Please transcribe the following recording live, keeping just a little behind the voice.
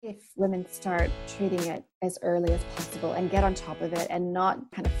if women start treating it as early as possible and get on top of it and not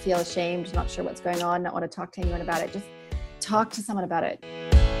kind of feel ashamed, not sure what's going on, not want to talk to anyone about it, just talk to someone about it.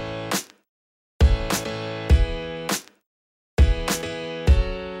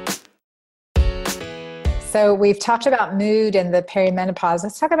 So we've talked about mood and the perimenopause.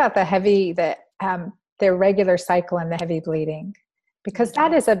 Let's talk about their regular cycle and the heavy bleeding, because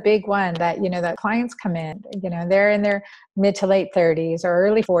that is a big one that, that clients come in, they're in their mid to late 30s or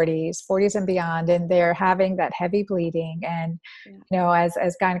early 40s and beyond, and they're having that heavy bleeding. And,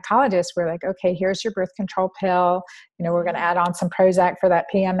 as gynecologists, we're like, okay, here's your birth control pill. We're going to add on some Prozac for that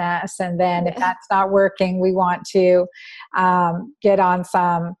PMS. And then if that's not working, we want to get on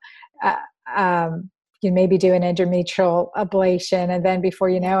some, you maybe do an endometrial ablation. And then before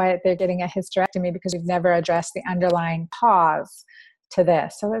you know it, they're getting a hysterectomy because we've never addressed the underlying cause to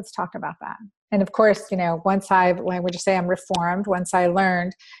this. So let's talk about that. And of course, when we just say I'm reformed, once I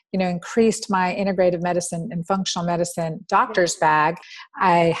learned, increased my integrative medicine and functional medicine doctor's bag,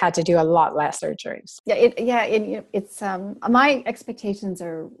 I had to do a lot less surgeries. It's my expectations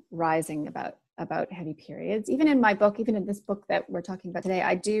are rising about heavy periods. Even in my book, even in this book that we're talking about today,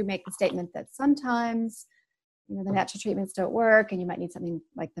 I do make the statement that sometimes, the natural treatments don't work and you might need something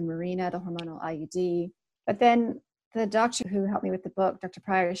like the Mirena, the hormonal IUD. But then the doctor who helped me with the book, Dr.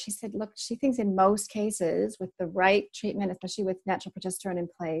 Pryor, she said, look, she thinks in most cases with the right treatment, especially with natural progesterone in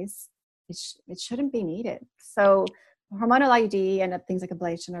place, it shouldn't be needed. So hormonal IUD and things like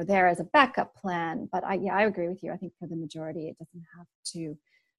ablation are there as a backup plan. But I agree with you. I think for the majority, it doesn't have to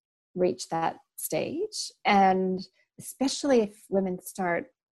reach that stage. And especially if women start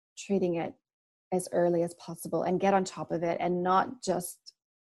treating it as early as possible and get on top of it and not just,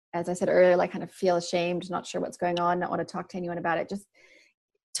 as I said earlier, like kind of feel ashamed, not sure what's going on, not want to talk to anyone about it. Just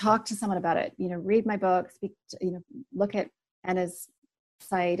talk to someone about it. Read my book, look at Anna's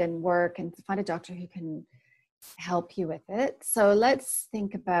site and work and find a doctor who can help you with it. So let's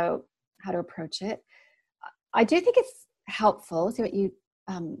think about how to approach it. I do think it's helpful, see what you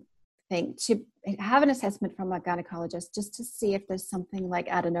think, to have an assessment from a gynecologist just to see if there's something like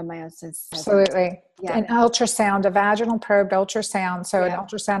adenomyosis. Absolutely. Yeah. An ultrasound, a vaginal probed ultrasound. So an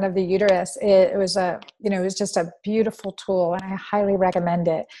ultrasound of the uterus, it was just a beautiful tool, and I highly recommend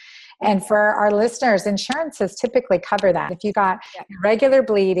it. And for our listeners, insurances typically cover that. If you got regular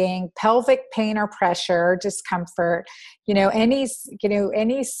bleeding, pelvic pain or pressure, discomfort, any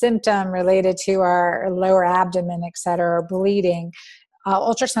symptom related to our lower abdomen, et cetera, or bleeding,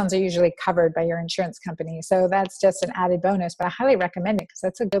 ultrasounds are usually covered by your insurance company. So that's just an added bonus, but I highly recommend it because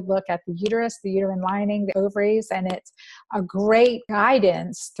that's a good look at the uterus, the uterine lining, the ovaries, and it's a great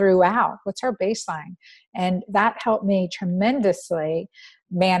guidance throughout. What's our baseline? And that helped me tremendously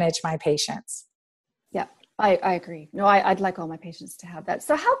manage my patients. Yeah, I agree. No, I'd like all my patients to have that.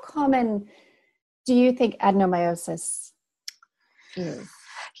 So how common do you think adenomyosis is?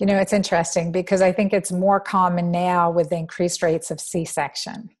 It's interesting because I think it's more common now with the increased rates of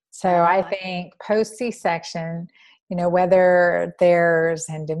C-section. So I think post C-section, whether there's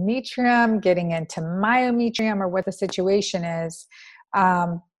endometrium, getting into myometrium, or what the situation is,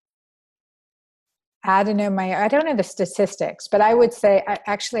 adenoma, I don't know the statistics, but I would say,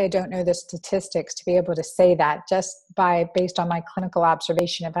 I don't know the statistics to be able to say that just based on my clinical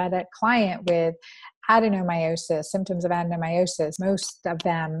observation. I've had a client with adenomyosis, symptoms of adenomyosis. Most of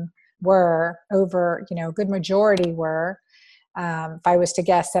them were over, a good majority were, if I was to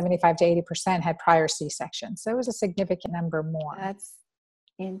guess, 75 to 80% had prior C-section. So it was a significant number more. That's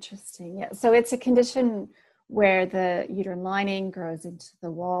interesting. Yeah. So it's a condition where the uterine lining grows into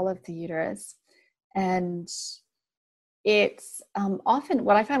the wall of the uterus. And it's often,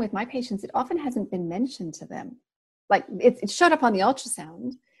 what I find with my patients, it often hasn't been mentioned to them. Like it showed up on the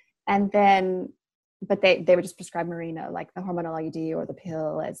ultrasound, and then but they were just prescribed Mirena, like the hormonal IUD or the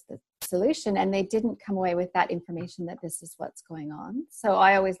pill, as the solution. And they didn't come away with that information that this is what's going on. So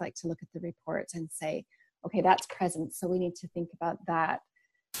I always like to look at the reports and say, okay, that's present. So we need to think about that,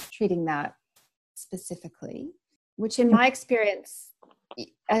 treating that specifically, which in my experience,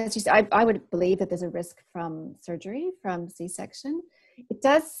 as you said, I would believe that there's a risk from surgery, from C-section. It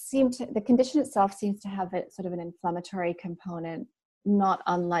does seem to, the condition itself seems to have a sort of an inflammatory component, not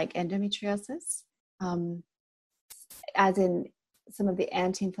unlike endometriosis. As in some of the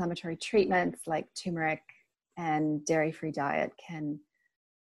anti-inflammatory treatments like turmeric and dairy-free diet and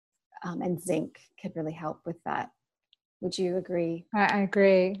zinc could really help with that. Would you agree? I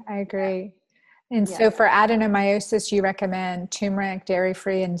agree. And so for adenomyosis, you recommend turmeric,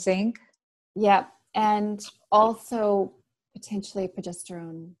 dairy-free, and zinc? Yeah, and also potentially a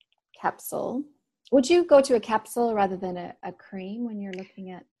progesterone capsule. Would you go to a capsule rather than a cream when you're looking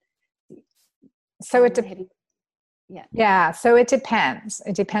at? So heavy. Yeah. Yeah. So it depends.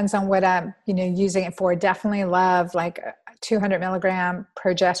 It depends on what I'm, using it for. Definitely love like a 200 milligram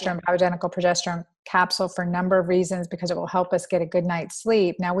progesterone, bioidentical progesterone capsule for a number of reasons, because it will help us get a good night's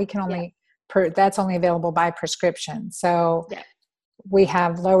sleep. Now we can only, that's only available by prescription. So we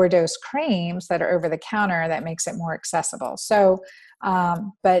have lower dose creams that are over the counter that makes it more accessible. So,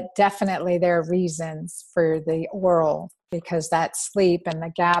 but definitely there are reasons for the oral, because that sleep and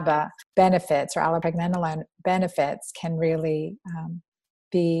the GABA benefits or allopregnanolone benefits can really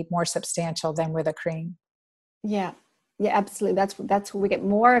be more substantial than with a cream. Yeah. Yeah, absolutely. That's where we get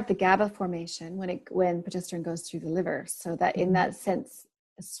more of the GABA formation when progesterone goes through the liver. So that in that sense,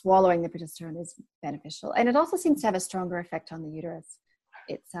 swallowing the progesterone is beneficial. And it also seems to have a stronger effect on the uterus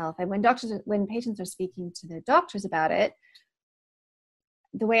itself. And when patients are speaking to their doctors about it,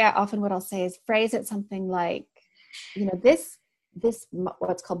 the way what I'll say is phrase it something like, this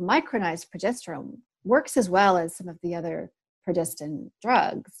what's called micronized progesterone works as well as some of the other progestin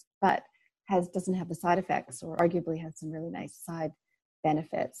drugs, but doesn't have the side effects, or arguably has some really nice side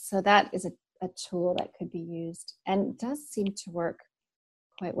benefits. So that is a tool that could be used and does seem to work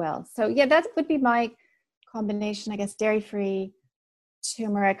quite well. So yeah, that would be my combination, I guess. Dairy-free,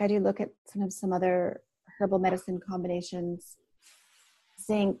 turmeric. I do look at some other herbal medicine combinations,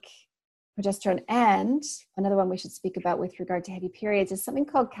 zinc, progesterone, and another one we should speak about with regard to heavy periods is something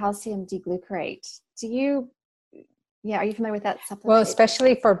called calcium D-glucarate. Are you familiar with that supplement? Well,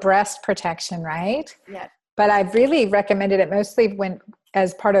 especially for breast protection, right? Yeah. But I've really recommended it mostly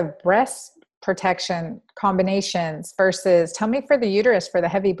as part of breast protection combinations versus, tell me for the uterus, for the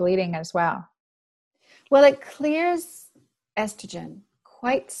heavy bleeding as well. Well, it clears estrogen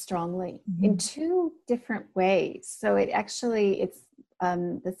quite strongly in two different ways. So it's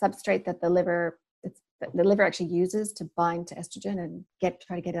the substrate that the liver actually uses to bind to estrogen and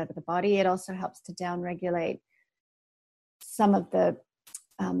try to get it out of the body. It also helps to downregulate some of the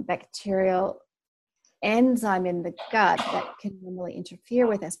bacterial enzyme in the gut that can normally interfere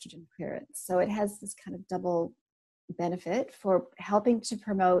with estrogen clearance. So it has this kind of double benefit for helping to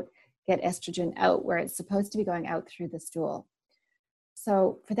get estrogen out where it's supposed to be going out through the stool.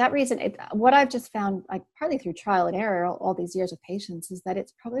 So for that reason, what I've just found, like partly through trial and error all these years with patients, is that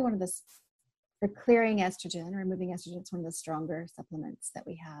it's probably for clearing estrogen, removing estrogen, it's one of the stronger supplements that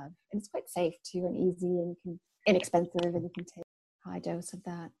we have. And it's quite safe too, and easy, and inexpensive, and you can take a high dose of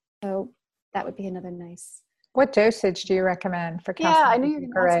that. So that would be another nice. What dosage do you recommend for calcium? Yeah, I knew you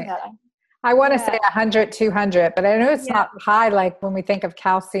were going to ask me that. I want to say 100, 200, but I know it's not high like when we think of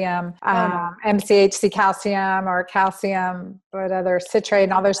calcium, MCHC calcium or calcium, but other citrate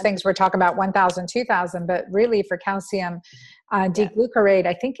and all those things we're talking about 1,000, 2,000. But really for calcium D-glucarate,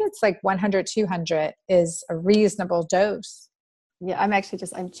 I think it's like 100, 200 is a reasonable dose. Yeah, I'm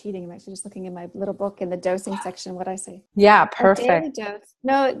cheating. I'm actually just looking in my little book in the dosing section, what I say. Yeah, perfect. Daily dose.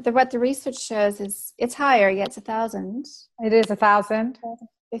 No, what the research shows is it's higher. Yeah, it's 1,000. It is 1,000.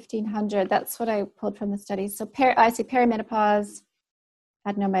 1,500. That's what I pulled from the study. So I see perimenopause,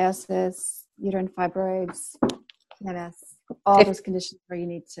 adenomyosis, uterine fibroids, PMS, all those conditions where you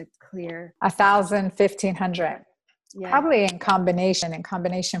need to clear. 1,000, 1,500. Yeah. Probably in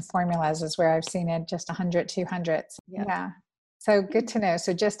combination formulas is where I've seen it, just 100, 200. Yeah. So good to know.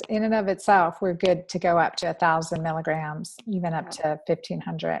 So just in and of itself, we're good to go up to 1,000 milligrams, even up to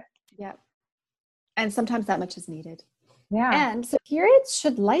 1,500. Yeah. And sometimes that much is needed. Yeah. And so periods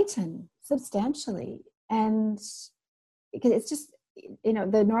should lighten substantially. And because it's just,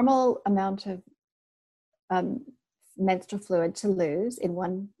 the normal amount of menstrual fluid to lose in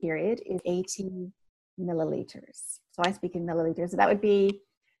one period is 80 milliliters. So I speak in milliliters. So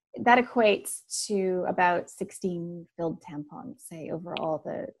that equates to about 16 filled tampons, say, over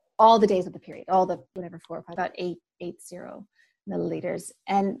all the days of the period, all the whatever 4 or 5, about 880 milliliters.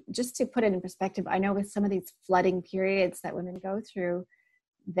 And just to put it in perspective, I know with some of these flooding periods that women go through,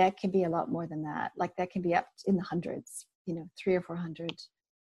 that can be a lot more than that. Like that can be up in the hundreds, 300 or 400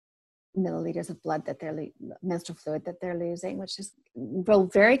 milliliters of blood menstrual fluid that they're losing, which will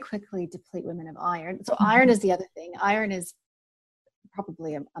very quickly deplete women of iron. So iron is the other thing. Iron is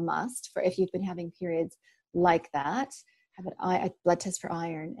probably a must for if you've been having periods like that. Have a blood test for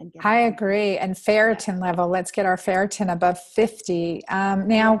iron. I agree. And ferritin level, let's get our ferritin above 50.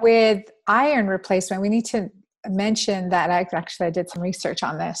 Now with iron replacement, we need to mention that I did some research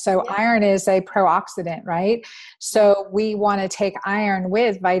on this. So iron is a pro-oxidant, right? So we want to take iron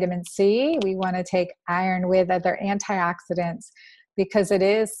with vitamin C. We want to take iron with other antioxidants, because it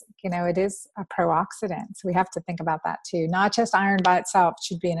is a pro-oxidant. So we have to think about that too. Not just iron by itself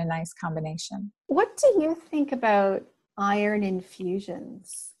should be in a nice combination. What do you think about iron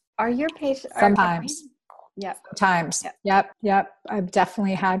infusions? Are your patients Sometimes. Yeah. Sometimes. Yeah. Yep. I've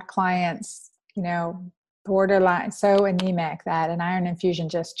definitely had clients, you know, borderline so anemic that an iron infusion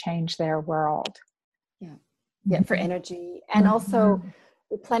just changed their world. Yeah, for energy. And also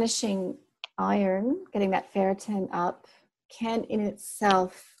replenishing iron, getting that ferritin up, can in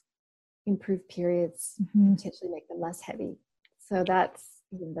itself improve periods, potentially make them less heavy. So that's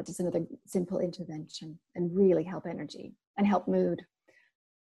just another simple intervention and really help energy and help mood.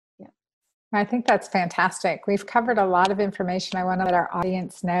 I think that's fantastic. We've covered a lot of information. I want to let our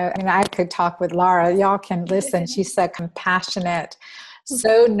audience know. I mean, I could talk with Laura. Y'all can listen. She's so compassionate,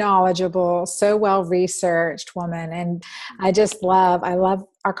 so knowledgeable, so well-researched woman. And I love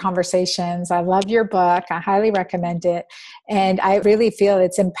our conversations. I love your book. I highly recommend it. And I really feel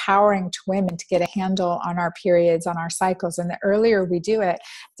it's empowering to women to get a handle on our periods, on our cycles. And the earlier we do it,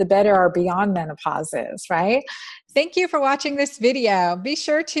 the better our beyond menopause is, right? Thank you for watching this video. Be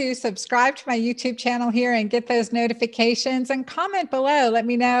sure to subscribe to my YouTube channel here and get those notifications, and comment below. Let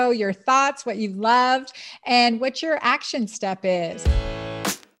me know your thoughts, what you loved, and what your action step is.